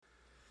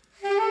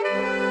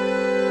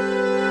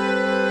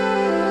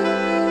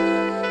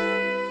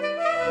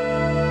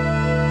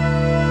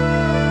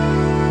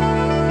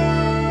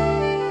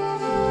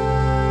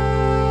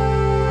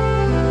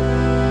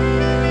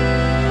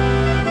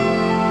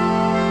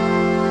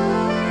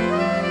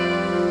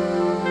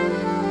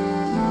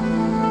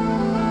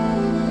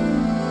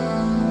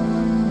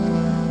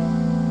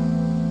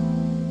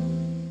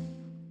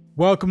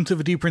Welcome to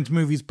the Deeper Into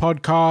Movies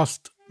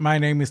podcast. My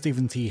name is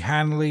Stephen T.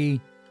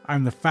 Hanley.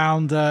 I'm the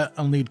founder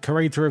and lead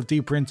curator of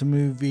Deeper Into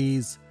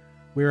Movies.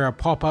 We're a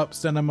pop-up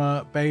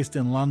cinema based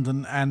in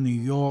London and New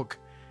York.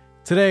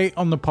 Today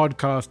on the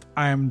podcast,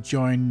 I am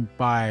joined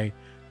by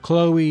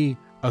Chloe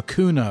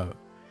Okuno.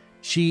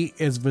 She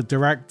is the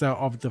director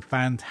of the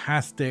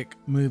fantastic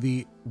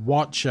movie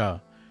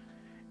Watcher.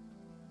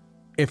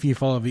 If you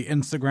follow the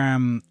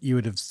Instagram, you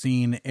would have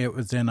seen it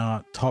was in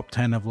our top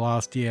 10 of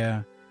last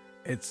year.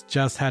 It's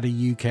just had a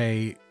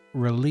UK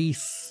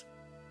release.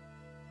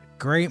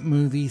 Great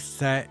movie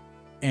set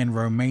in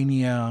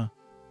Romania.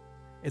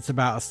 It's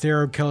about a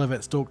serial killer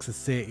that stalks a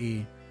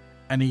city,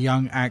 and a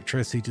young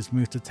actress who just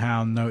moved to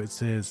town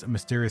notices a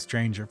mysterious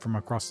stranger from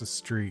across the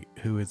street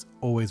who is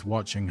always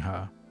watching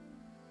her.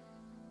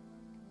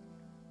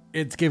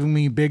 It's giving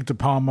me big De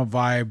Palma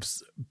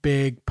vibes,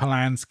 big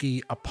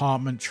Polanski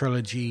apartment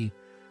trilogy,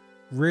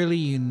 really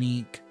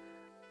unique,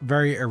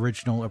 very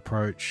original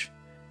approach.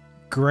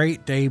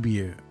 Great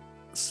debut.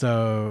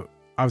 So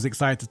I was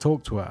excited to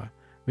talk to her.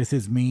 This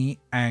is me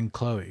and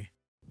Chloe.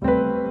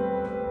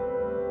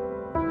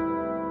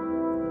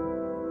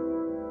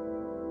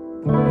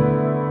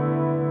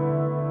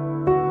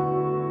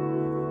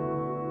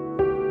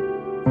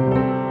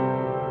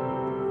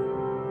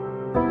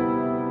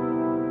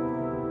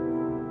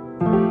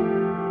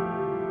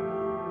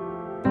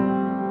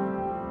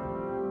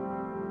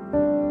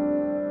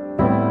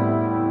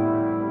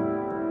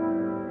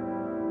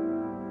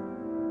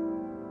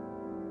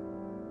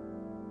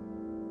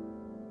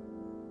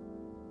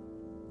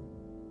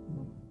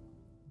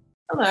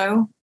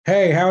 Hello.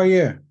 Hey, how are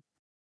you?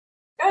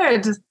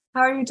 Good.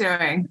 How are you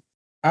doing?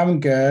 I'm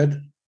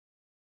good.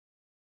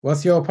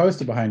 What's your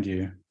poster behind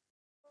you?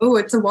 Oh,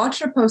 it's a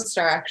Watcher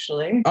poster,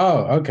 actually.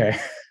 Oh, okay.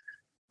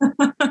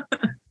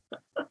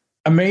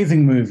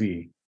 Amazing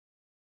movie.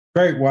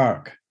 Great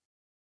work.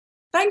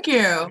 Thank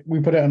you.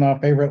 We put it on our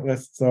favorite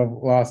lists of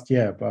last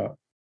year, but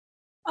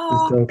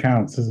it still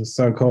counts. This is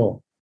so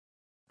cool.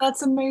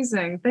 That's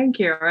amazing. Thank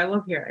you. I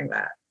love hearing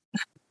that.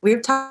 We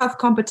have tough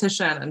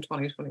competition in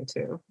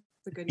 2022.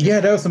 Yeah,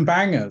 there were some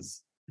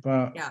bangers,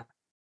 but yeah.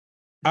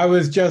 I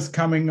was just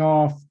coming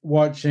off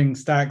watching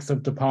stacks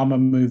of De Palma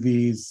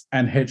movies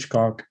and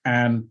Hitchcock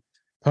and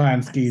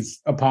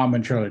Polanski's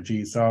apartment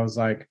trilogy. So I was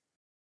like,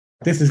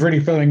 this is really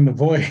filling the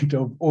void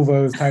of all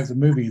those types of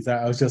movies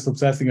that I was just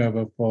obsessing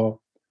over for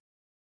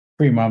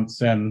 3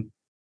 months and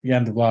the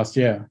end of last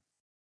year.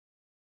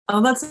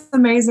 Oh, that's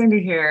amazing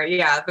to hear.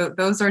 Yeah,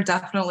 those are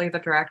definitely the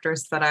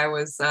directors that I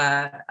was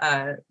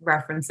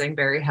referencing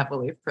very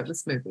heavily for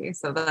this movie.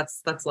 So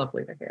that's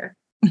lovely to hear.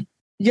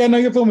 Yeah, no,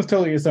 your film was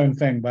totally its own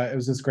thing, but it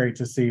was just great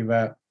to see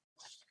that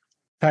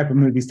type of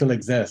movie still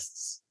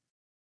exists.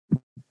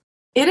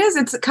 It is.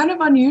 It's kind of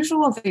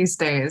unusual these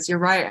days. You're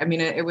right. I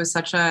mean, it was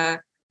such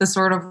the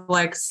sort of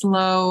like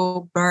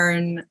slow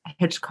burn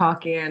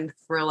Hitchcockian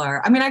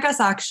thriller. I mean, I guess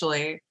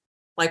actually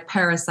like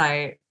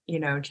Parasite,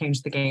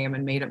 changed the game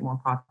and made it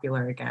more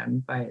popular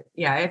again. But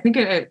yeah, I think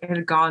it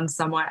had gone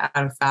somewhat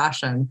out of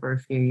fashion for a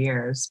few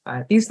years,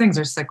 but these things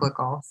are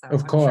cyclical. So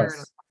of course.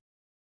 Sure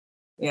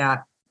yeah.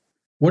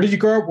 What did you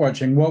grow up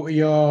watching? What were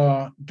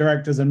your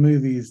directors and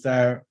movies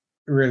that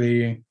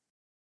really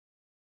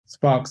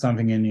sparked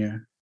something in you?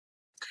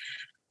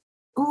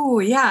 Oh,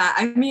 yeah.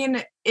 I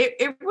mean,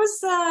 it was,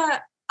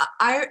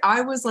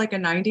 I was like a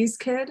 90s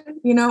kid,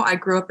 I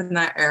grew up in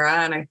that era.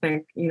 And I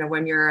think,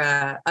 when you're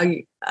a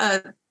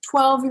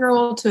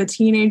 12-year-old to a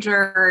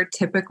teenager,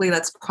 typically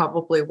that's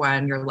probably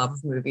when your love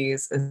of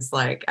movies is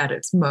like at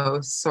its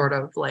most sort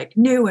of like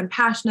new and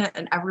passionate,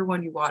 and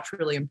everyone you watch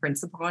really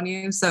imprints upon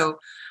you. So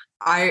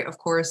I, of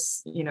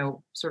course,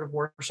 sort of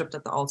worshipped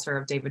at the altar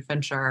of David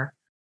Fincher.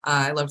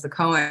 I loved the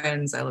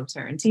Coens. I loved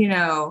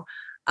Tarantino.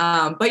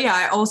 But yeah,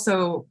 I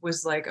also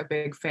was like a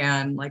big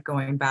fan, like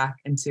going back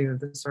into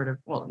the sort of,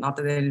 well, not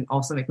that they didn't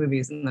also make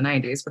movies in the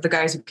 90s, but the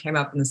guys who came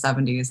up in the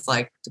 70s,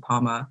 like De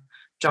Palma,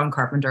 John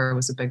Carpenter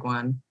was a big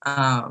one.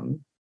 But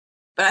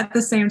at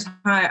the same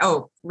time,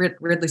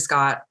 Ridley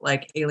Scott,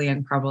 like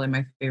Alien, probably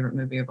my favorite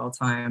movie of all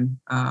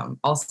time.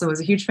 Also was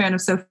a huge fan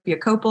of Sofia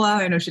Coppola.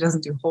 I know she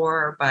doesn't do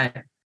horror,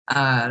 but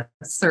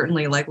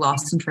certainly like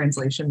Lost in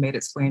Translation made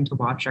its way into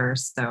Watcher.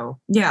 So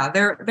yeah,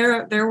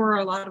 there were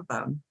a lot of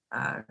them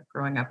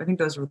growing up. I think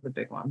those were the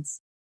big ones.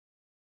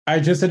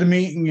 I just had a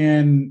meeting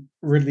in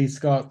Ridley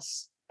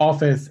Scott's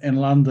office in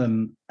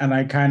London, and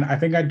I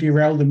think I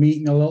derailed the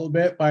meeting a little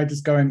bit by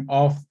just going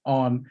off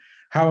on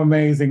how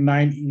amazing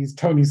 90s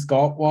Tony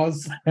Scott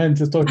was and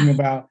just talking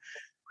about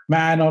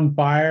Man on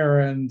Fire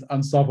and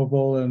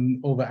Unstoppable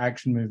and all the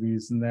action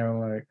movies. And they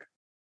were like,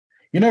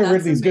 That's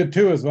Ridley's amazing. Good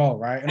too as well,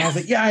 right? And I was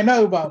like, yeah, I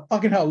know, but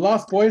fucking hell,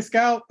 Lost Boy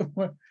Scout?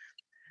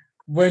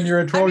 When you're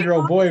a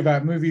 12-year-old boy,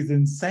 that movie's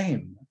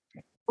insane.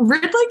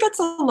 Ridley gets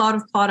a lot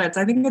of plaudits.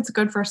 I think it's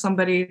good for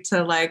somebody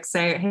to like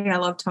say, hey, I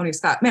love Tony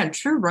Scott. Man,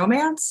 True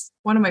Romance,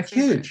 one of my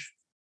favorites. Huge.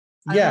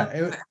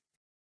 Yeah.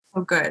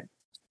 So good.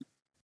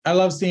 I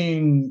love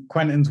seeing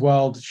Quentin's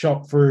world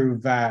shot through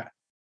that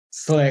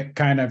slick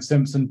kind of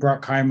Simpson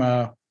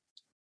Bruckheimer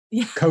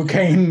Yeah.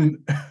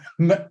 cocaine,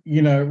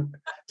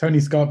 Tony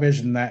Scott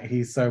vision that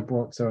he so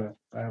brought to it.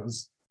 That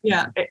was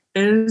Yeah, it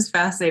is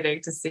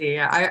fascinating to see.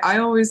 I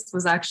always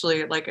was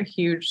actually like a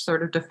huge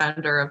sort of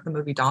defender of the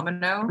movie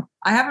Domino.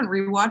 I haven't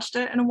rewatched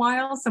it in a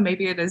while, so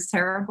maybe it is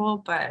terrible,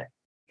 but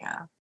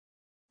yeah.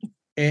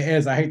 It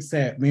is. I hate to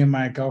say it. Me and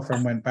my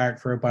girlfriend went back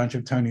for a bunch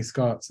of Tony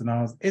Scotts, and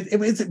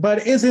but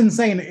it is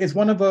insane. It's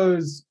one of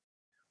those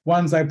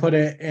ones I put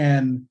it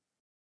in.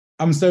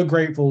 I'm so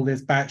grateful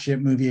this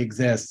batshit movie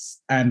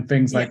exists and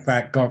things like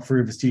that got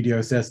through the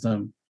studio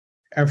system.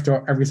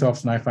 Every so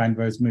often I find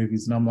those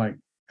movies and I'm like,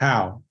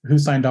 how? Who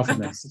signed off on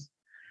this?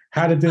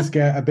 How did this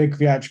get a big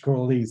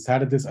theatrical release? How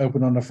did this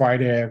open on a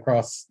Friday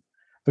across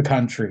the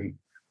country?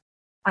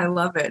 I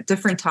love it.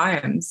 Different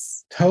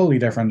times. Totally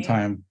different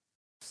time.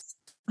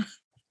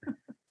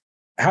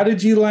 How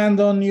did you land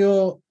on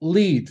your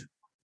lead?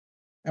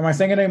 Am I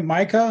saying her name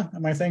Micah?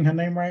 Am I saying her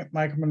name right?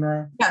 Micah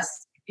Monroe?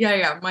 Yes.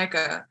 Yeah,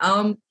 Micah.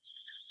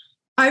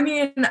 I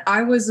mean,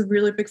 I was a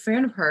really big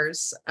fan of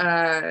hers.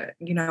 I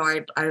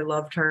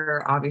loved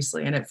her,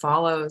 obviously, and It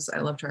Follows. I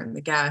loved her in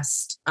The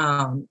Guest.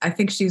 I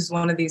think she's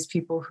one of these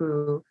people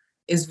who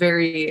is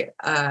very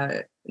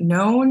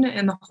known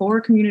in the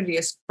horror community,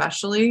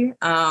 especially.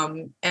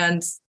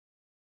 And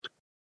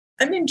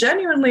I mean,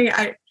 genuinely,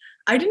 I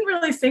didn't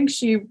really think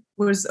she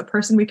was a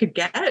person we could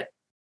get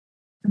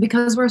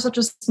because we're such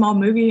a small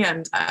movie,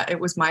 and it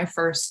was my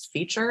first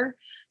feature.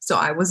 So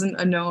I wasn't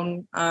a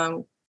known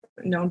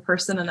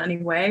person in any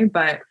way,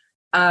 but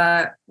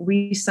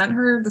we sent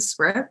her the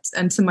script,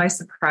 and to my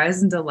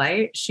surprise and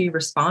delight, she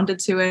responded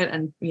to it.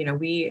 And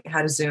we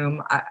had a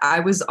Zoom. I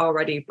was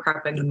already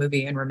prepping the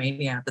movie in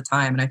Romania at the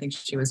time, and I think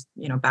she was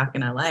back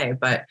in LA,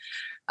 but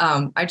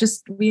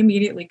we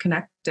immediately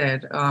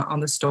connected on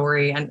the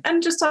story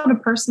and just on a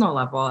personal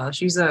level.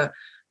 She's a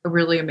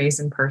really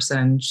amazing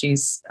person.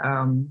 She's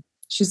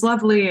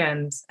lovely,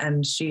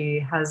 and she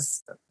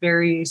has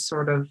very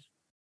sort of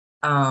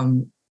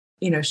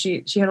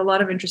she had a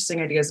lot of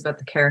interesting ideas about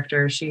the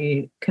character.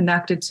 She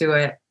connected to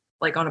it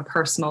like on a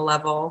personal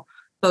level,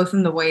 both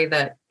in the way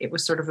that it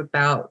was sort of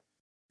about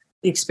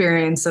the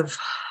experience of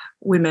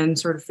women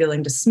sort of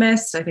feeling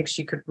dismissed. I think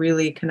she could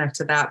really connect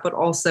to that, but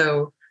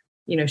also,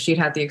 she'd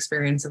had the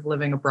experience of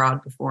living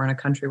abroad before in a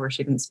country where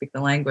she didn't speak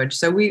the language.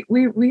 So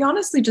we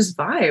honestly just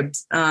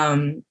vibed,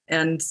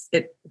 and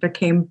it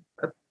became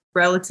a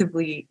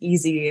relatively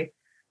easy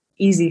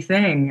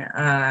thing,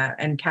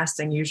 and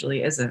casting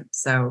usually isn't.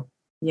 So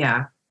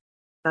yeah,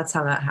 that's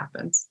how that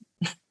happens.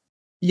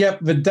 Yep,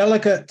 the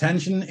delicate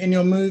tension in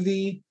your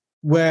movie,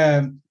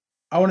 where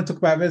I want to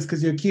talk about this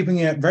because you're keeping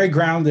it very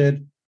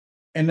grounded.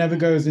 It never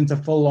goes into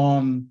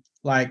full-on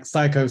like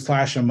psycho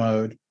slasher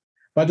mode,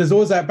 but there's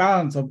always that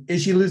balance of,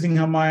 is she losing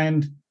her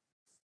mind?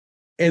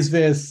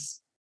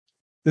 There's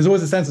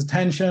always a sense of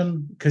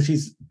tension because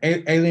she's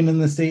alien in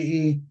the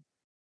city,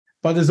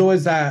 but there's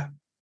always that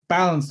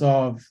balance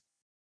of,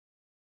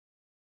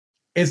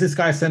 is this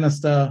guy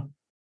sinister?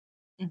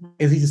 Mm-hmm.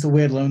 Is he just a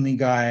weird, lonely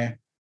guy?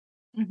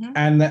 Mm-hmm.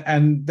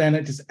 And then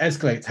it just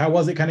escalates. How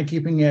was it kind of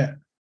keeping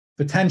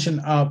the tension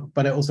up,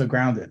 but it also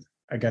grounded,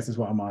 I guess is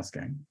what I'm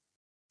asking.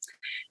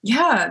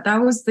 Yeah, that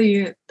was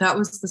the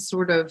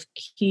sort of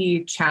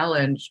key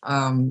challenge,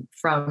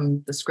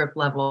 from the script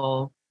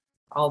level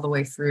all the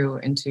way through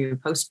into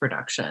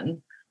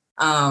post-production.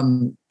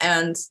 And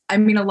I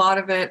mean, a lot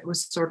of it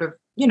was sort of,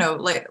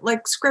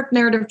 like script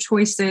narrative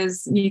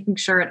choices, making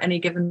sure at any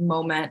given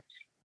moment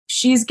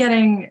she's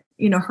getting,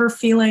 her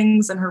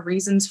feelings and her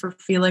reasons for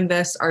feeling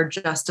this are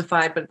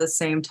justified, but at the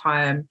same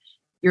time,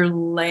 you're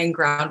laying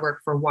groundwork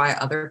for why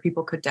other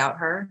people could doubt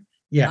her.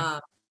 Yeah.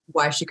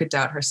 Why she could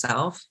doubt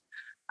herself.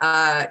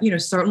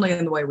 Certainly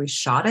in the way we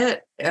shot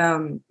it,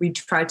 we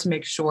tried to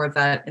make sure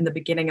that in the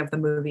beginning of the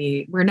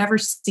movie, we're never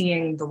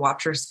seeing the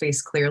watcher's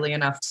face clearly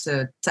enough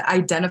to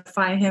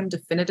identify him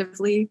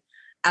definitively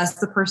as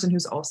the person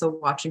who's also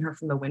watching her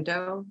from the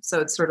window.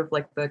 So it's sort of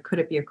like could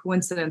it be a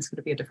coincidence? Could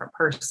it be a different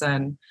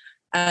person?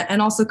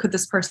 And also, could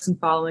this person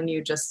following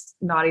you just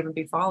not even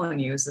be following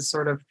you? Is this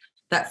sort of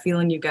that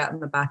feeling you get in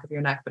the back of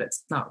your neck, but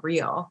it's not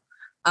real?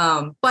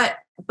 But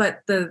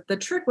the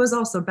trick was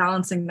also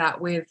balancing that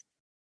with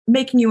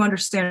making you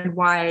understand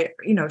why,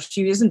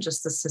 she isn't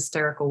just this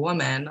hysterical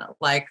woman.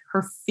 Like,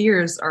 her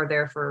fears are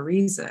there for a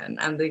reason.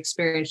 And the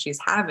experience she's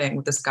having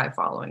with this guy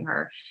following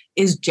her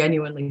is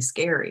genuinely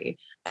scary.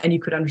 And you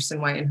could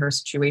understand why in her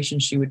situation,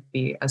 she would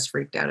be as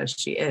freaked out as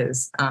she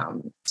is.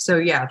 So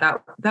yeah,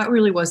 that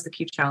really was the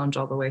key challenge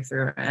all the way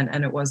through.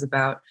 And it was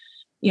about,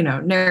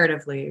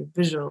 narratively,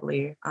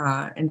 visually,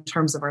 in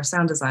terms of our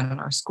sound design and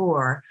our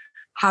score,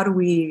 how do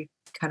we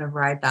kind of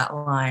ride that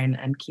line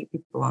and keep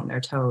people on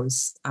their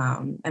toes,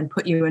 and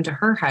put you into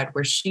her head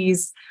where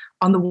she's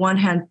on the one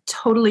hand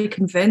totally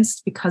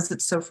convinced because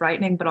it's so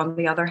frightening, but on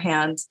the other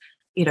hand,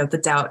 the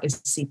doubt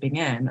is seeping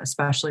in,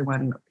 especially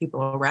when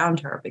people around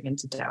her begin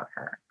to doubt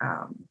her.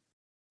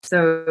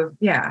 So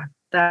yeah,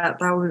 that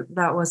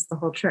was the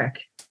whole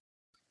trick.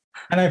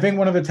 And I think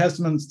one of the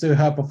testaments to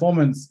her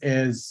performance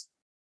is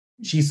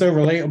she's so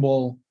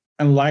relatable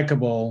and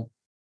likable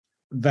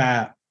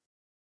that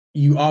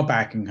you are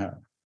backing her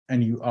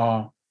and you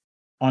are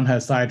on her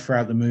side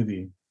throughout the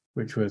movie,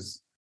 which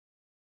was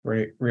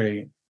really,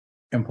 really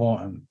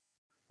important.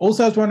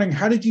 Also, I was wondering,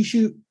 how did you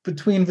shoot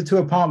between the two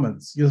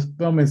apartments? Your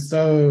film is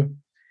so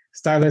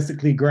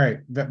stylistically great,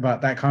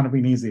 but that can't have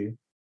been easy.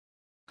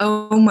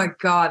 Oh my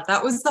God,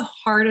 that was the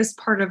hardest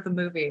part of the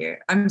movie.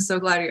 I'm so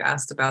glad you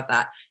asked about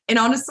that. And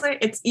honestly,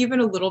 it's even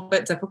a little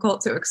bit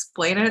difficult to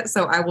explain it,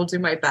 so I will do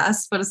my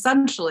best. But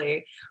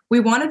essentially,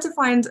 we wanted to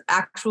find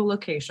actual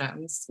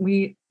locations.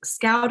 We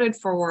scouted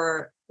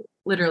for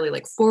literally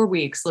like 4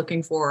 weeks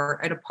looking for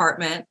an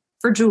apartment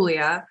for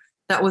Julia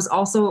that was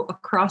also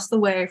across the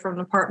way from an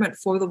apartment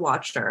for the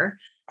Watcher.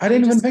 I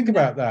didn't even think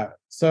about that.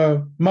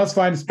 So must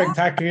find a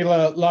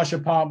spectacular, lush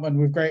apartment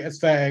with great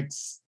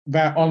aesthetics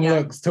that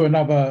looks to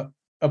another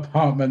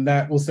apartment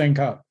that will sync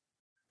up.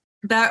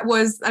 That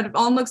looks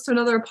to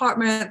another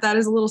apartment that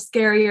is a little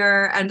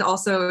scarier and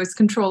also is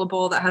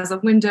controllable, that has a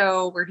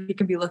window where he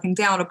can be looking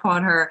down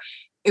upon her.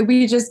 It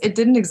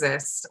didn't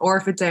exist, or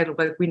if it did,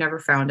 like, we never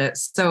found it.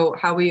 So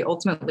how we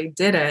ultimately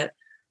did it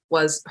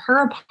was,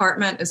 her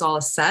apartment is all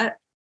a set.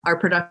 Our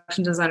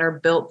production designer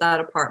built that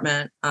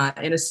apartment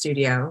in a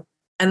studio.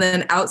 And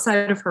then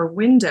outside of her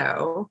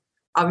window,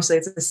 obviously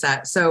it's a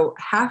set. So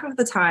half of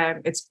the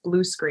time it's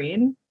blue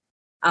screen.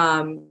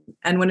 And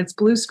when it's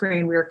blue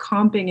screen, we are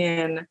comping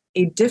in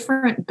a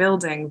different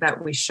building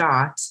that we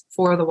shot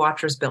for the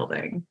Watcher's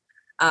building.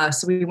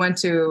 So we went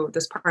to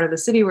this part of the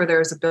city where there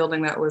was a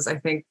building that was, I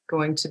think,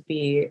 going to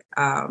be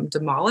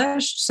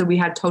demolished. So we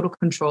had total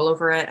control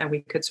over it, and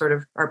we could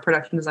our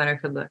production designer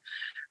could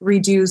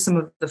redo some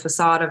of the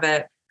facade of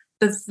it.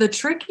 The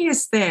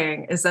trickiest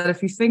thing is that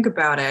if you think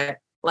about it,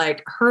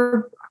 like,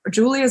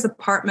 Julia's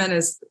apartment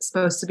is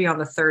supposed to be on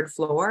the 3rd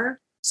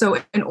floor.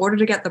 So in order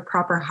to get the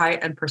proper height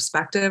and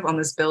perspective on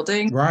this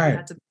building, right, we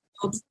had to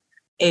build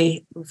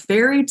a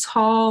very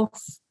tall,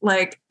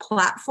 like,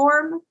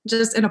 platform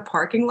just in a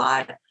parking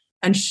lot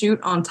and shoot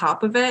on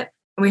top of it.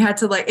 And we had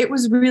to, like, it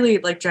was really,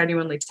 like,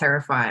 genuinely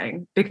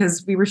terrifying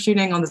because we were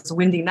shooting on this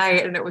windy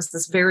night, and it was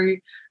this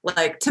very,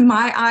 like, to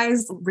my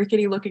eyes,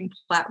 rickety looking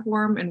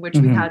platform in which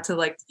we had to,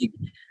 like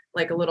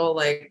a little,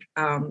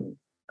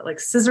 like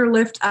scissor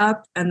lift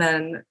up, and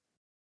then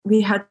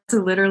we had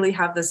to literally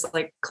have this,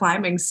 like,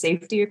 climbing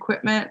safety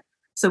equipment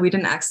so we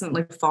didn't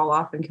accidentally fall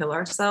off and kill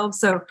ourselves.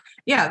 So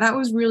yeah, that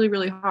was really,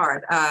 really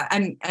hard.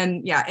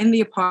 And yeah, in the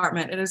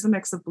apartment, it is a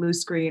mix of blue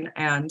screen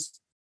and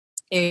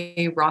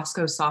a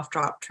Roscoe soft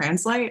drop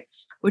translite,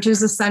 which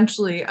is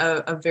essentially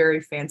a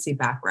very fancy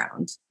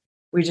background.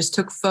 We just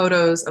took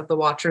photos of the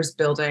Watcher's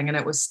building, and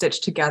it was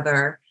stitched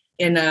together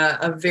in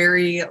a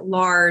very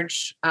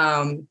large,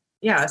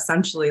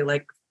 essentially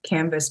like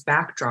canvas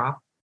backdrop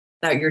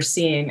that you're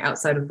seeing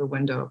outside of the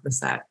window of the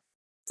set.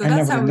 So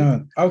that's how we...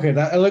 Okay,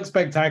 it looks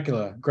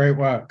spectacular. Great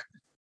work.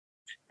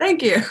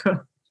 Thank you.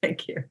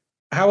 Thank you.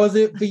 How was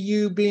it for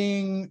you,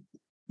 being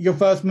your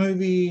first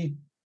movie?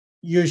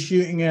 You're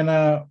shooting in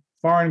a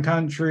foreign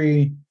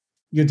country.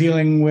 You're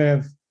dealing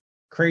with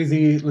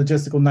crazy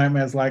logistical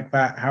nightmares like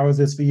that. How is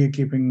this for you,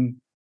 keeping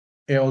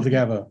it all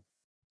together?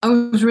 It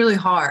was really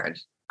hard.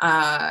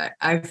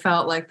 I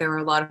felt like there were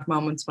a lot of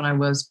moments when I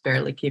was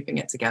barely keeping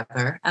it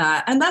together.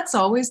 And that's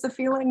always the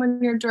feeling when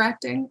you're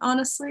directing,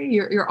 honestly.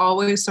 You're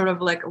always sort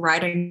of like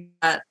riding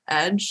that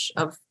edge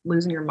of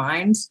losing your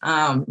mind,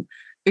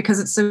 because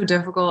it's so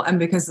difficult and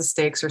because the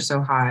stakes are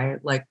so high.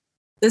 Like,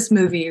 this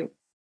movie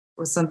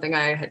was something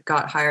I had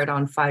got hired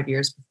on 5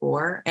 years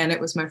before, and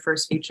it was my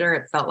first feature.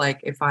 It felt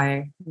like if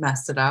I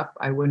messed it up,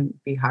 I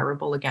wouldn't be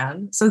hireable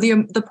again. So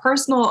the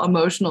personal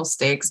emotional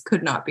stakes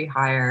could not be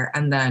higher.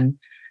 And then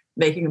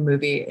making a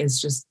movie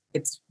is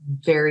it's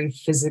very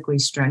physically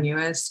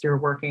strenuous. You're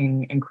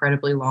working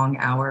incredibly long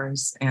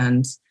hours,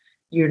 and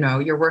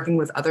you're working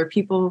with other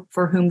people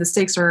for whom the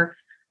stakes are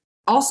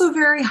also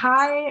very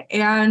high,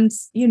 and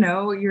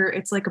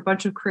it's like a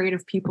bunch of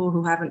creative people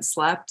who haven't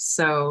slept.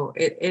 So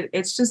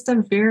it's just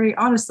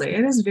honestly,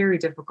 it is very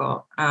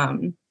difficult.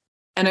 And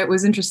it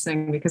was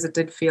interesting because it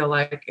did feel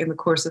like, in the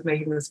course of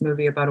making this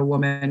movie about a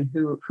woman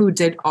who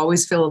did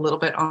always feel a little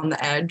bit on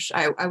the edge,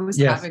 I was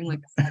having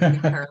like a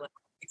parallel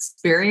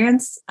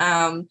experience,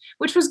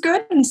 which was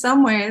good in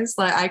some ways.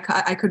 Like,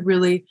 I could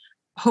really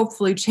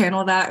hopefully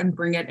channel that and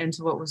bring it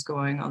into what was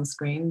going on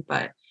screen.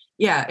 But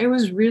yeah, it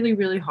was really,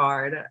 really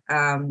hard.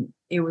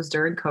 It was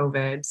during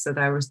COVID, so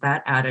there was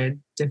that added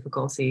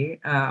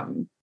difficulty.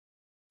 And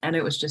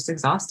it was just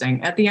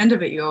exhausting. At the end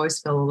of it, you always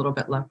feel a little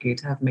bit lucky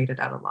to have made it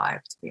out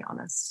alive, to be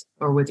honest,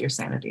 or with your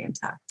sanity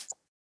intact.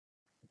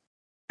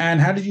 And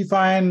how did you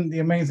find the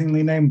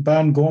amazingly named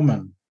Bern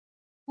Gorman?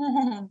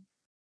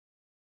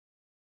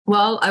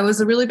 Well, I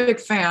was a really big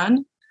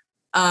fan,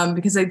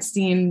 because I'd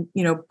seen,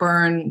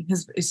 Bern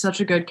is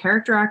such a good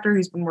character actor.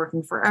 He's been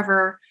working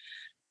forever.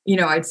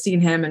 I'd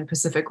seen him in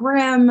Pacific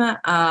Rim,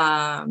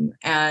 and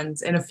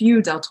in a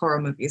few Del Toro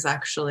movies,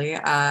 actually.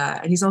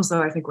 And he's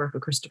also, I think, worked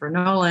with Christopher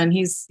Nolan.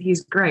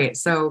 He's great.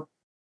 So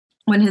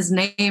when his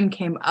name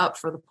came up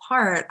for the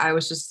part, I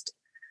was just,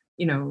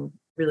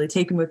 really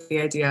taken with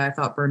the idea. I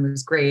thought Byrne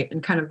was great,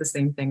 and kind of the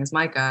same thing as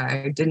Micah.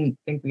 I didn't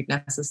think we'd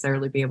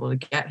necessarily be able to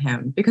get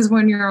him, because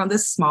when you're on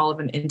this small of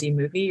an indie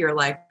movie, you're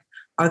like,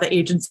 are the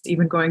agents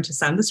even going to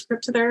send the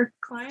script to their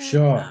client?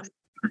 Sure.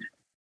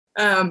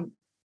 Byrne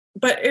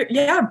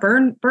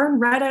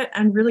read it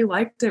and really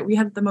liked it. We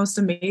had the most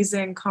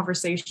amazing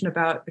conversation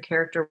about the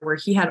character, where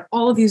he had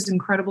all of these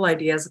incredible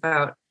ideas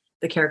about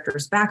the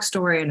character's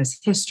backstory and his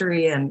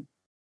history, and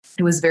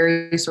it was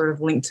very sort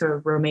of linked to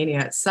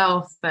Romania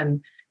itself,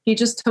 and he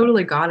just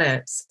totally got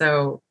it.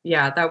 So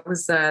yeah, that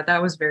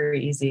was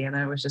very easy, and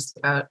it was just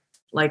about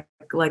like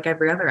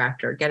every other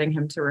actor, getting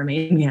him to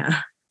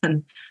Romania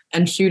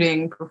and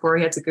shooting before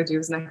he had to go do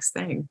his next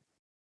thing.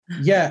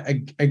 Yeah,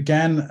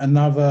 again,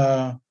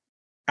 another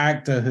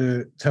actor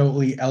who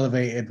totally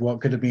elevated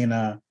what could have been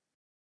a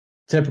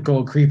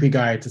typical creepy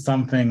guy to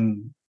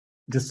something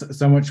just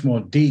so much more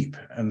deep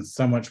and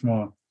so much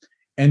more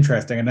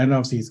interesting. And then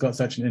obviously he's got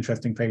such an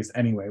interesting face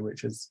anyway,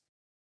 which is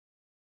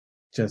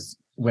just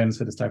wins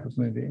for this type of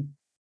movie.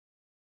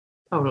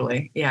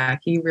 Totally. Yeah,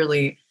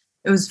 it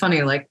was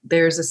funny. Like,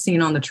 there's a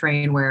scene on the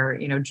train where,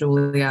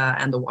 Julia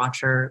and the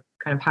Watcher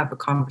kind of have a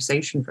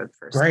conversation for the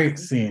first time. Great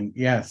scene.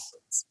 Yes.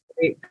 It's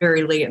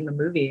very late in the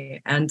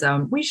movie. And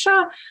we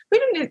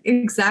didn't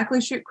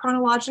exactly shoot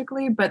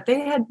chronologically, but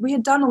we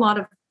had done a lot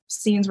of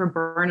scenes where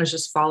Byrne was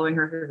just following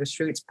her through the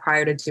streets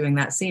prior to doing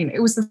that scene. It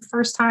was the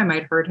first time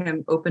I'd heard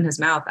him open his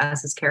mouth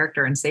as his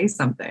character and say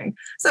something.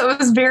 So it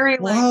was very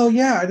I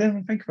didn't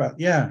even think about it.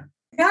 Yeah,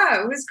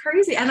 it was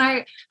crazy. And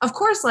I, of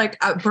course,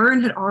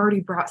 Byrne had already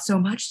brought so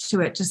much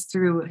to it just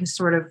through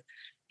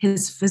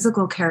his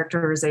physical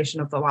characterization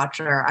of the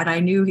Watcher. And I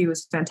knew he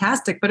was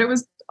fantastic, but it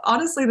was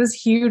honestly this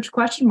huge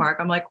question mark.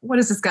 I'm like, what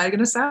is this guy going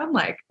to sound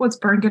like? What's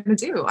Byrne going to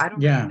do? I don't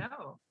really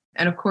know.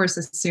 And of course,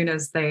 as soon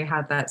as they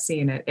had that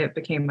scene, it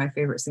became my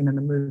favorite scene in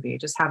the movie.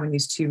 Just having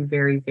these two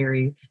very,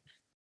 very,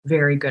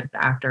 very good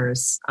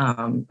actors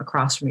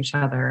across from each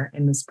other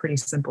in this pretty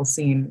simple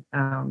scene.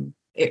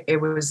 It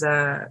was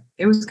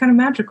kind of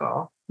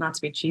magical, not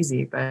to be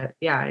cheesy, but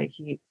yeah,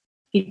 he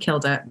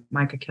killed it.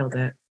 Micah killed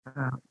it.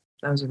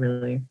 It was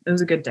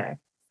a good day.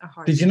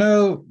 Did you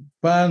know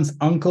Byrne's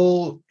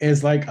uncle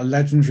is like a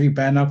legendary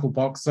bare knuckle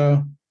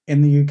boxer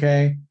in the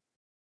UK?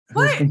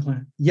 What?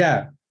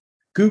 Yeah.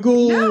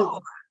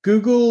 Google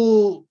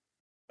Gorman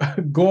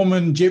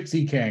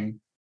Gypsy King.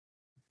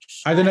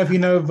 I don't know if you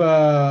know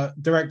of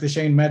director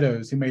Shane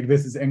Meadows, who made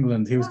This Is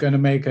England. He was going to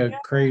make a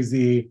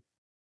crazy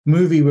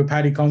movie with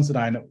Paddy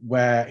Considine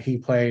where he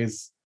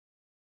plays,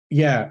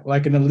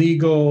 like an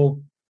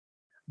illegal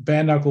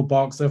bare knuckle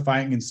boxer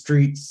fighting in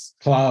streets,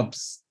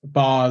 clubs,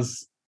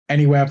 bars,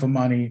 anywhere for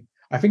money.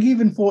 I think he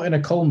even fought in a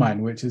coal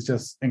mine, which is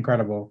just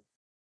incredible.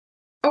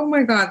 Oh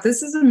my God,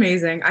 this is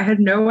amazing. I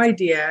had no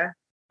idea.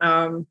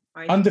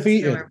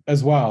 Undefeated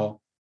as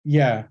well.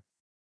 Yeah.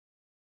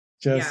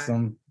 Just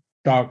some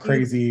dark,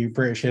 crazy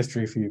British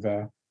history for you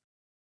there.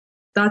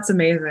 That's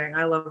amazing.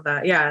 I love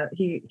that. Yeah,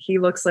 he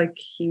looks like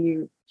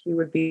he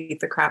would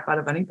beat the crap out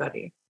of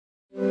anybody.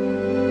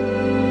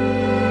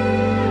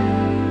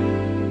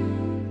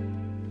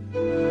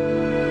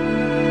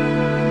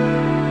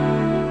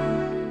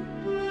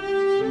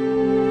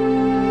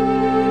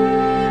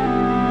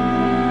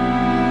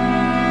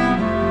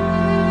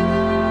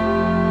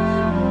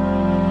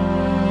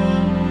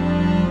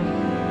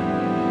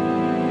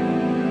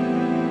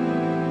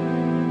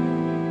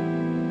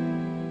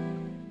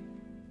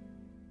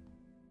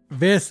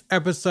 This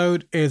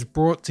episode is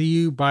brought to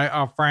you by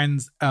our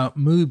friends at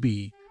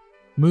Mubi.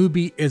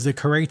 Mubi is a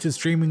curated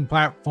streaming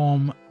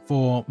platform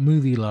for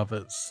movie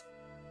lovers.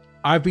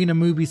 I've been a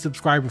Mubi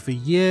subscriber for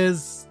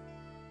years,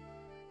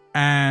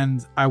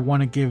 and I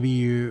want to give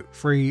you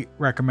free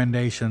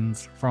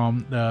recommendations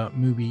from the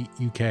Mubi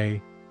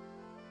UK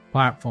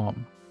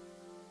platform.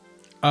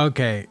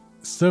 Okay,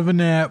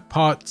 Souvenir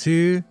Part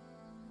 2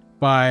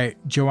 by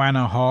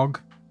Joanna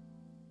Hogg.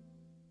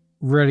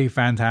 Really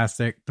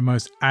fantastic. The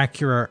most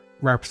accurate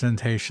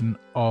representation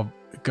of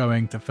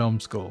going to film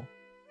school.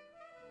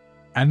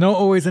 And not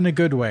always in a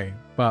good way,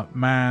 but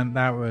man,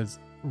 that was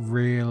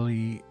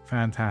really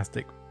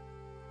fantastic.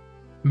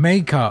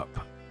 Makeup,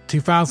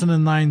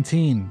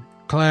 2019,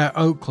 Claire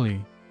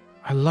Oakley.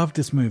 I love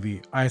this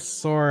movie. I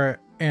saw it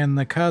in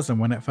the Curzon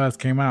when it first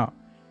came out.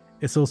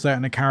 It's all set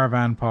in a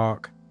caravan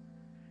park,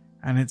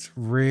 and it's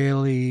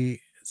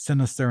really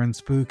sinister and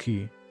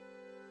spooky.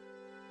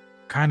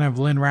 Kind of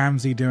Lynn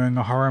Ramsey doing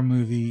a horror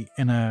movie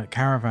in a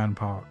caravan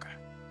park.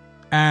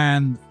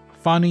 And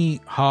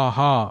Funny Ha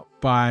Ha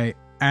by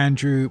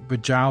Andrew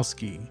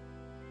Bajowski.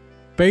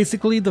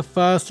 Basically the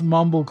first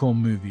Mumblecore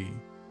movie.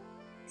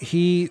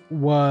 He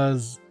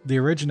was the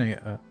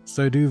originator,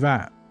 so do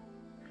that.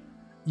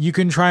 You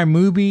can try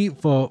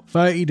Mubi for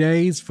 30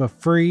 days for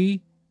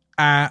free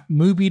at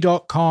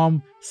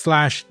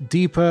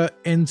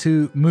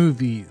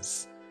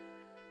mubi.com/deeperintomovies.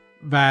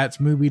 That's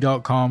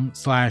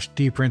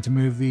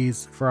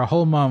mubi.com/deeperintomovies for a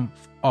whole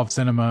month of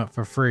cinema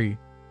for free.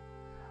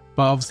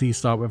 But obviously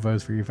start with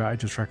those three that I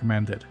just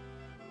recommended.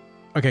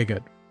 Okay,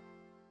 good.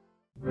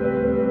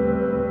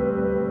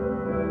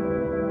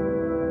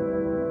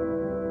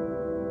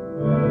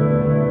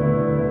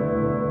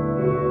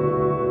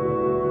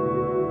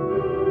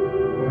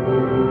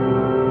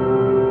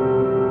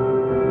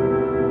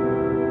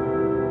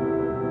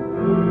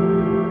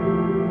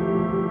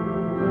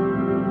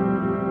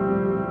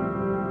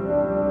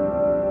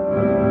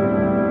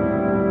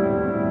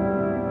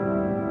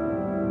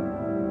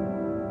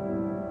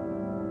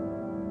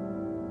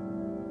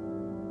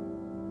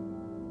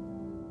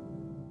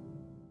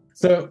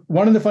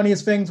 one of the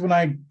funniest things when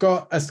I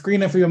got a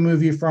screener for your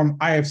movie from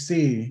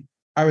IFC,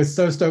 I was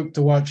so stoked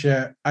to watch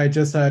it. I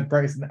just heard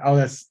Bryson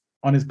Ellis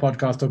on his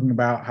podcast talking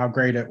about how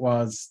great it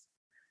was.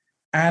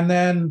 And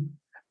then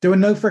there were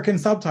no freaking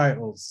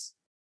subtitles.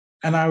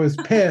 And I was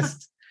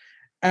pissed.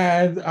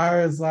 And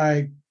I was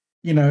like,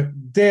 you know,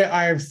 dear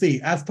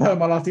IFC, as per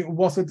my last thing,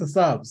 what's with the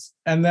subs?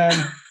 And then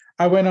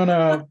I went on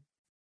a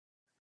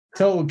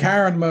total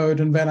Karen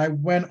mode, and then I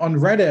went on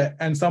Reddit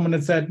and someone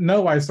had said,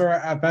 no, I saw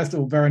it at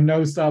festival. There are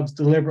no subs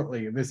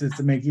deliberately. This is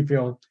to make you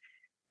feel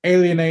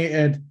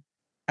alienated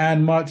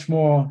and much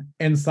more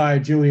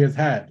inside Julia's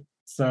head.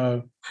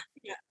 So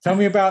tell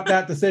me about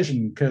that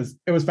decision, because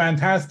it was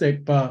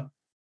fantastic, but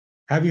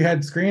have you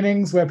had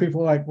screenings where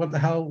people are like, what the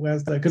hell,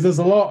 where's the... Because there's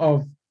a lot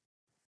of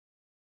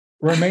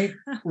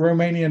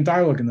Romanian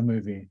dialogue in the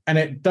movie, and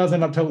it does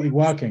end up totally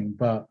working,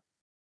 but...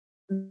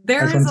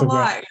 There is a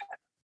lot.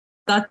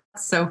 That's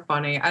so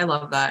funny. I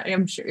love that.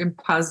 I'm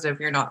positive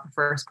you're not the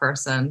first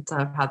person to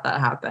have had that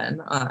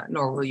happen,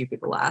 nor will you be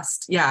the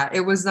last. Yeah,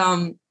 it was...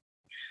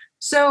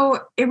 So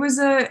it was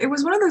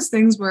one of those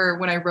things where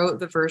when I wrote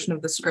the version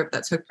of the script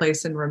that took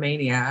place in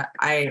Romania,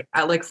 I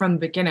like from the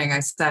beginning,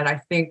 I said,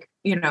 I think,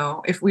 you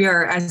know, if we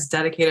are as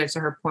dedicated to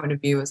her point of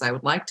view as I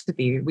would like to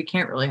be, we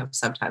can't really have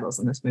subtitles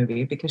in this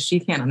movie because she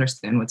can't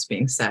understand what's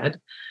being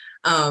said.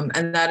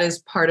 And that is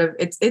part of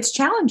it's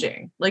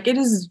challenging. Like, it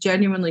is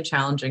genuinely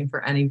challenging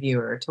for any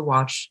viewer to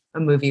watch a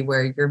movie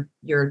where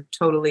you're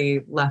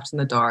totally left in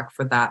the dark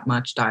for that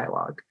much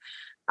dialogue.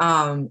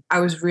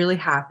 I was really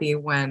happy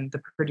when the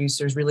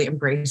producers really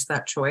embraced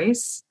that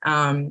choice.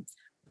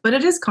 But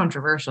it is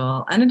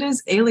controversial and it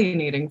is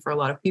alienating for a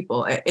lot of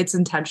people. It's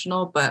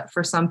intentional, but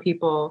for some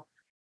people,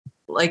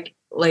 like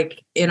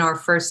in our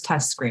first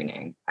test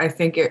screening, I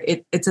think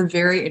it's a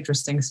very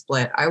interesting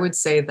split. I would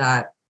say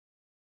that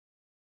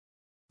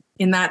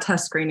in that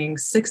test screening,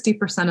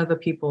 60% of the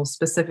people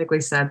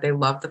specifically said they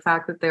loved the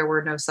fact that there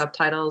were no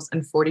subtitles,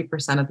 and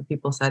 40% of the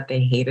people said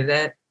they hated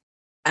it.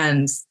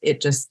 And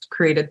it just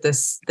created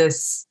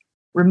this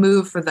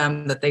remove for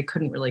them that they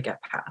couldn't really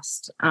get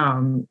past.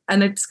 And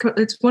it's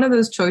one of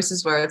those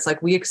choices where it's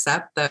like, we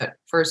accept that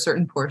for a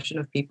certain portion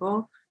of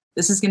people,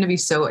 this is going to be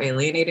so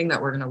alienating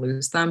that we're going to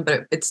lose them,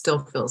 but it still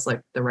feels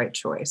like the right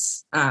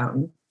choice.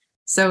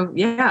 So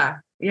yeah,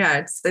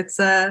 it's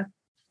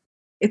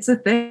a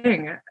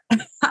thing.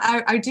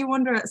 I do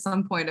wonder at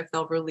some point if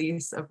they'll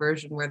release a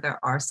version where there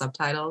are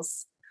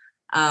subtitles.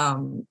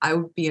 I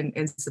would be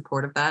in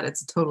support of that.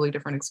 It's a totally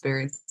different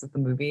experience of the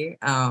movie,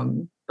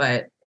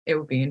 but it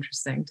would be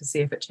interesting to see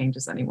if it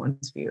changes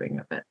anyone's viewing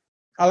of it.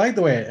 I like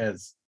the way it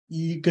is,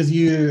 because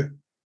you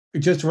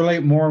just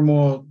relate more and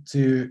more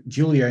to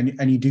Julia,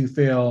 and you do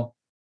feel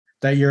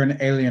that you're an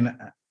alien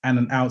and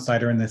an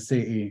outsider in this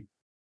city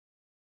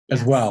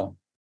as well.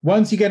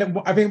 Once you get it,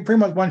 I think pretty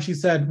much once you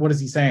said, what is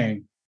he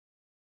saying?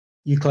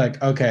 You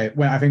click, okay,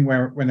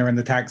 when they're in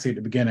the taxi at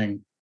the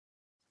beginning.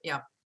 Yeah.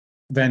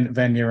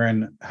 Then you're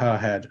in her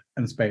head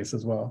and space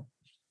as well.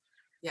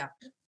 Yeah.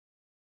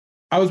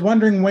 I was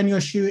wondering, when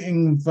you're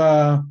shooting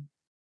the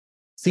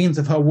scenes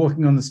of her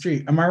walking on the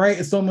street, am I right?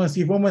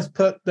 You've almost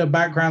put the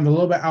background a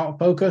little bit out of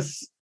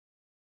focus.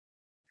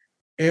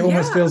 It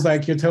almost feels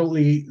like you're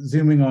totally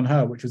zooming on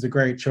her, which was a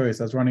great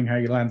choice. I was wondering how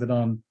you landed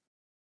on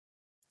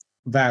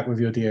that with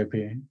your DOP.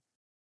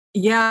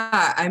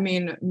 Yeah, I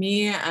mean,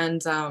 me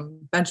and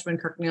Benjamin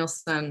Kirk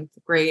Nielsen,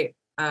 great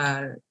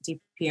DP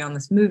on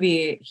this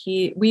movie,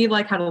 we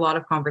like had a lot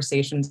of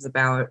conversations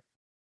about,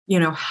 you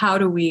know, how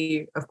do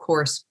we, of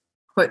course,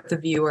 put the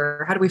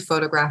viewer, how do we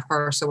photograph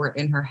her so we're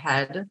in her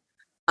head,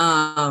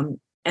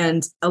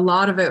 and a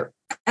lot of it,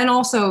 and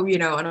also, you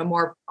know, on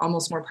a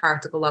almost more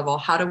practical level,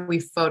 how do we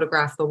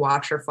photograph the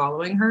watcher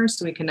following her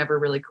so we can never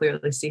really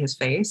clearly see his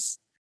face.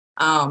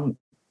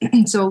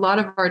 So a lot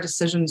of our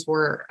decisions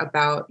were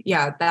about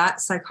that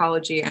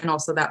psychology and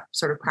also that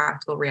sort of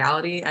practical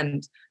reality,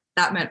 and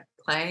that meant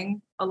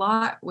playing a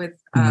lot with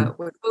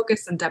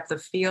focus and depth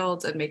of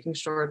field, and making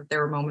sure that there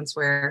were moments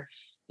where,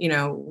 you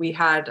know, we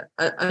had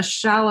a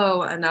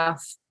shallow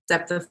enough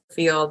depth of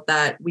field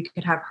that we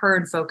could have her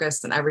in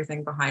focus and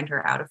everything behind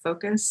her out of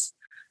focus.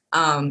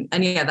 And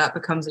that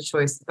becomes a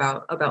choice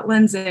about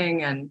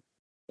lensing, and,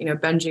 you know,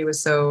 Benji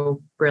was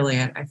so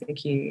brilliant. I think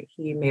he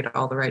made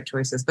all the right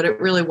choices, but it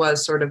really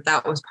was sort of,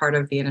 that was part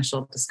of the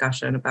initial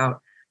discussion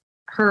about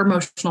her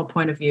emotional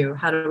point of view.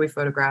 How do we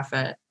photograph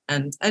it?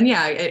 And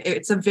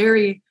it's a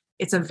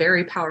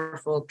very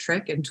powerful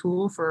trick and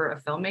tool for a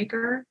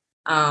filmmaker,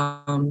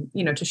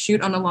 you know, to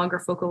shoot on a longer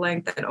focal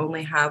length and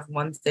only have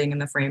one thing in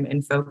the frame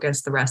in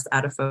focus, the rest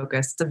out of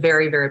focus. It's a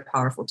very, very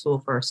powerful tool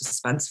for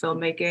suspense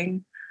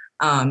filmmaking,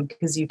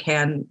 because you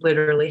can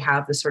literally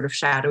have this sort of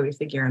shadowy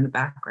figure in the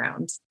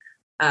background.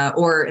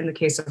 Or in the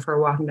case of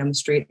her walking down the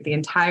street, the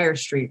entire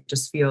street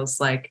just feels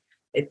like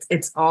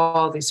it's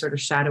all these sort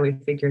of shadowy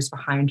figures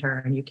behind her,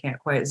 and you can't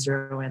quite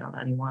zero in on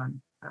any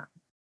one.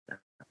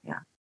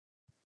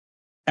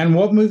 And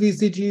what movies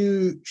did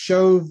you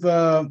show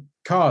the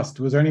cast?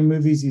 Was there any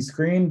movies you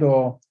screened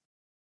or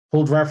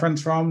pulled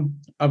reference from,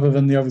 other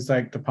than the obvious,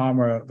 like De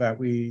Palma that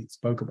we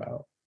spoke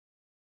about?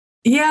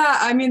 Yeah,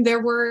 I mean there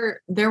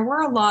were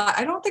a lot.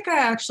 I don't think I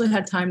actually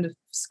had time to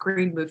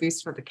screen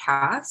movies for the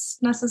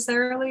cast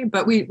necessarily,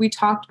 but we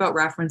talked about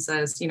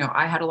references.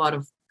 I had a lot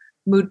of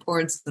mood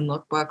boards and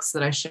lookbooks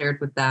that I shared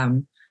with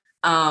them.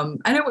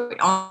 And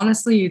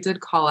honestly, you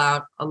did call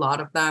out a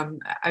lot of them.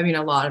 I mean,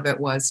 a lot of it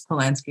was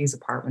Polanski's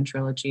Apartment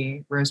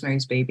trilogy,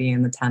 Rosemary's Baby,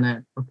 and The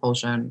Tenant,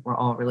 Repulsion were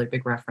all really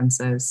big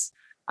references.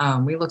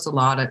 We looked a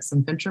lot at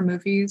some Fincher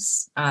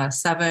movies,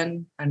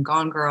 Seven and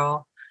Gone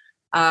Girl.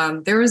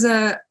 There was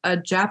a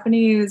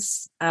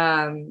Japanese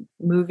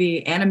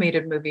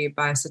animated movie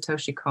by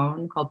Satoshi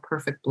Kon called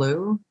Perfect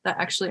Blue that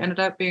actually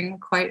ended up being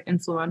quite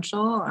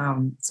influential.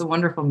 It's a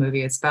wonderful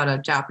movie. It's about a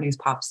Japanese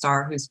pop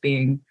star who's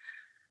being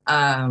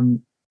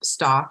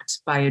stalked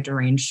by a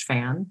deranged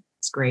fan.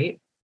 It's great.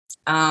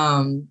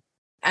 And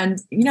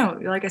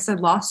like I said,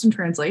 Lost in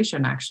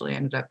Translation actually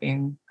ended up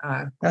being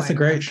That's a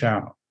great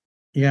shout.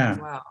 Yeah.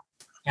 Wow.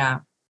 Yeah.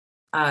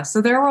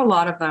 So there were a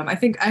lot of them. I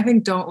think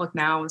Don't Look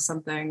Now was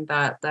something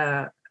that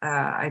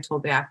I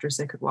told the actors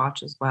they could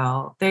watch as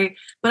well. But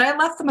I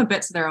left them a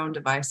bit to their own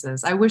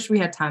devices. I wish we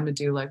had time to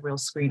do like real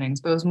screenings,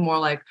 but it was more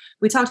like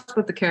we talked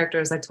about the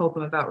characters. I told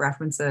them about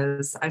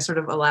references. I sort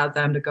of allowed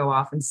them to go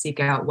off and seek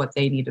out what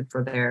they needed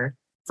for their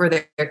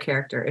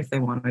character if they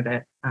wanted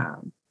it.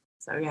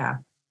 So yeah.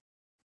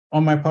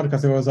 On my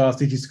podcast, I was asked,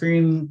 "Did you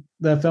screen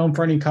the film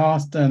for any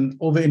cast?" And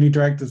all the indie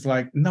directors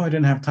like, "No, I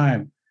didn't have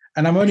time."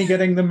 And I'm only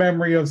getting the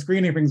memory of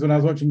screening things when I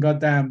was watching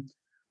goddamn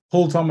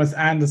Paul Thomas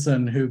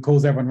Anderson, who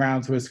calls everyone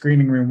round to a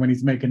screening room when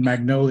he's making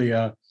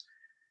Magnolia.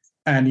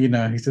 And,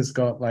 he's just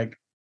got like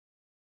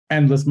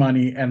endless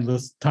money,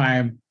 endless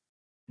time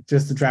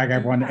just to drag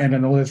everyone in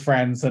and all his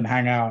friends and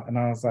hang out. And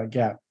I was like,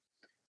 yeah.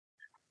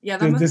 Yeah,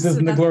 this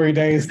isn't the glory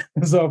days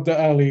of the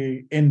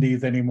early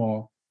indies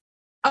anymore.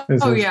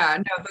 Yeah.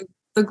 No,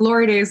 the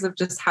glory days of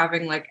just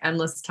having like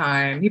endless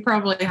time. He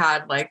probably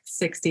had like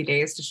 60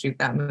 days to shoot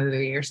that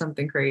movie or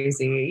something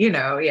crazy,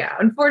 yeah.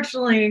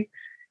 Unfortunately,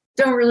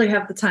 don't really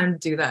have the time to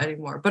do that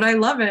anymore. But I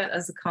love it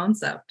as a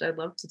concept. I'd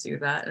love to do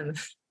that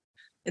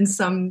in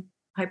some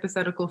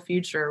hypothetical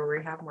future where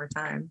we have more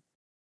time.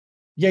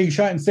 Yeah, you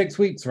shot in 6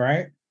 weeks,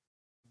 right?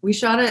 We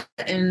shot it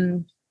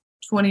in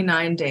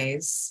 29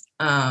 days.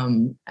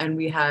 And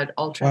we had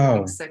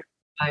alternating 6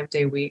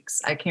 5-day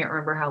weeks. I can't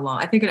remember how long.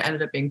 I think it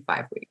ended up being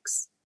 5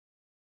 weeks.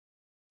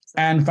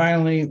 And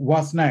finally,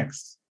 what's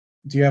next?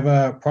 Do you have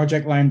a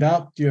project lined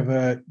up? Do you have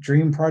a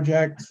dream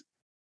project?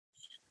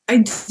 I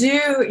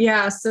do,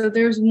 yeah. So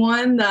there's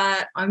one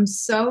that I'm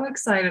so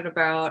excited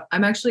about.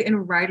 I'm actually in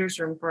a writer's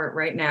room for it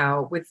right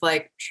now with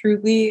like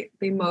truly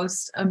the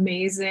most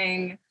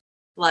amazing,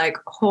 like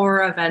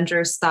horror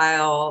Avengers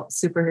style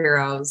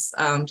superheroes,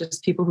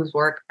 just people whose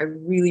work I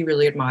really,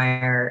 really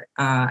admire.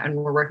 And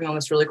we're working on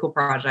this really cool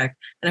project.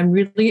 And I'm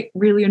really,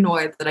 really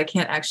annoyed that I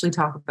can't actually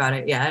talk about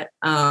it yet.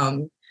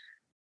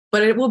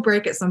 But it will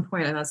break at some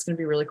point, and that's going to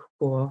be really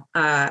cool.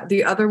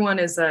 The other one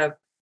is I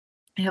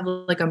have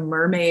like a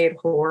mermaid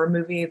horror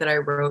movie that I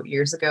wrote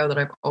years ago that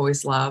I've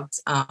always loved.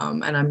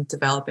 And I'm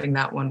developing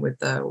that one with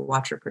the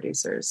Watcher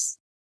producers.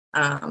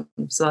 So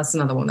that's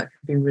another one that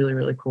could be really,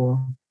 really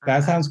cool.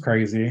 That sounds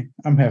crazy.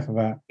 I'm here for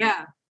that.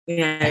 Yeah.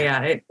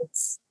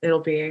 It'll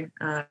be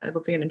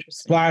an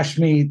interesting. Splash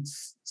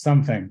meets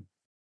something.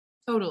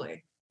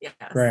 Totally. Yes.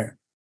 Great.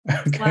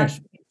 Okay. Splash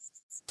meets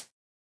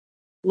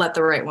let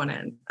the right one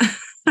in.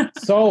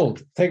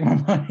 Sold. Take my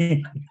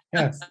money.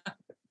 Yes.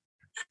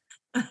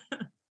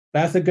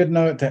 That's a good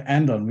note to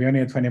end on. We only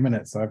have 20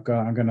 minutes, so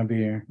I'm going to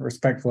be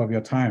respectful of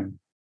your time.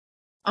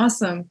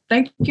 Awesome.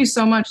 Thank you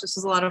so much. This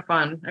was a lot of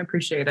fun. I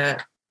appreciate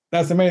it.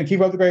 That's amazing.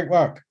 Keep up the great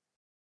work.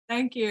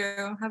 Thank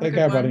you. Have Take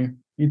care, buddy.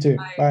 You too.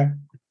 Bye.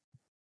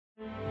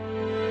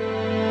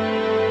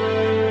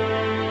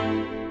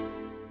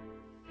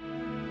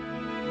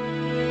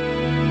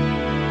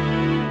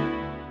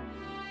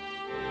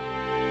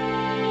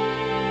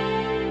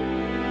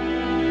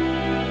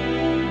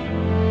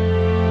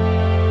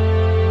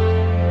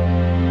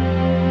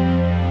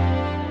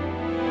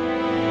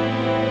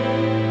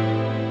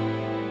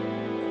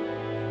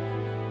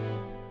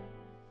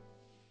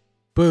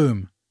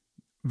 Boom.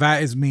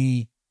 That is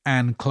me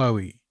and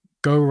Chloe.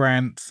 Go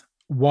Rant,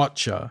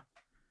 Watcher.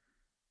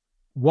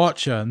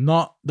 Watcher,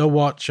 not The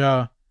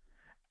Watcher,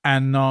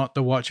 and not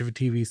The Watcher for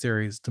TV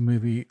series, the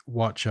movie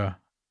Watcher,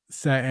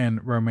 set in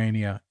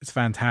Romania. It's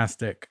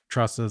fantastic.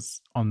 Trust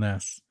us on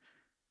this.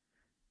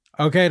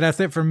 Okay, that's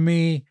it from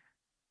me.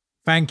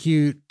 Thank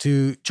you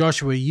to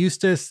Joshua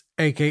Eustace,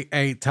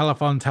 aka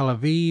Telefon Tel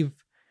Aviv,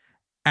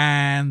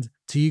 and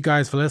to you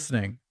guys for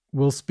listening.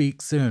 We'll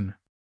speak soon.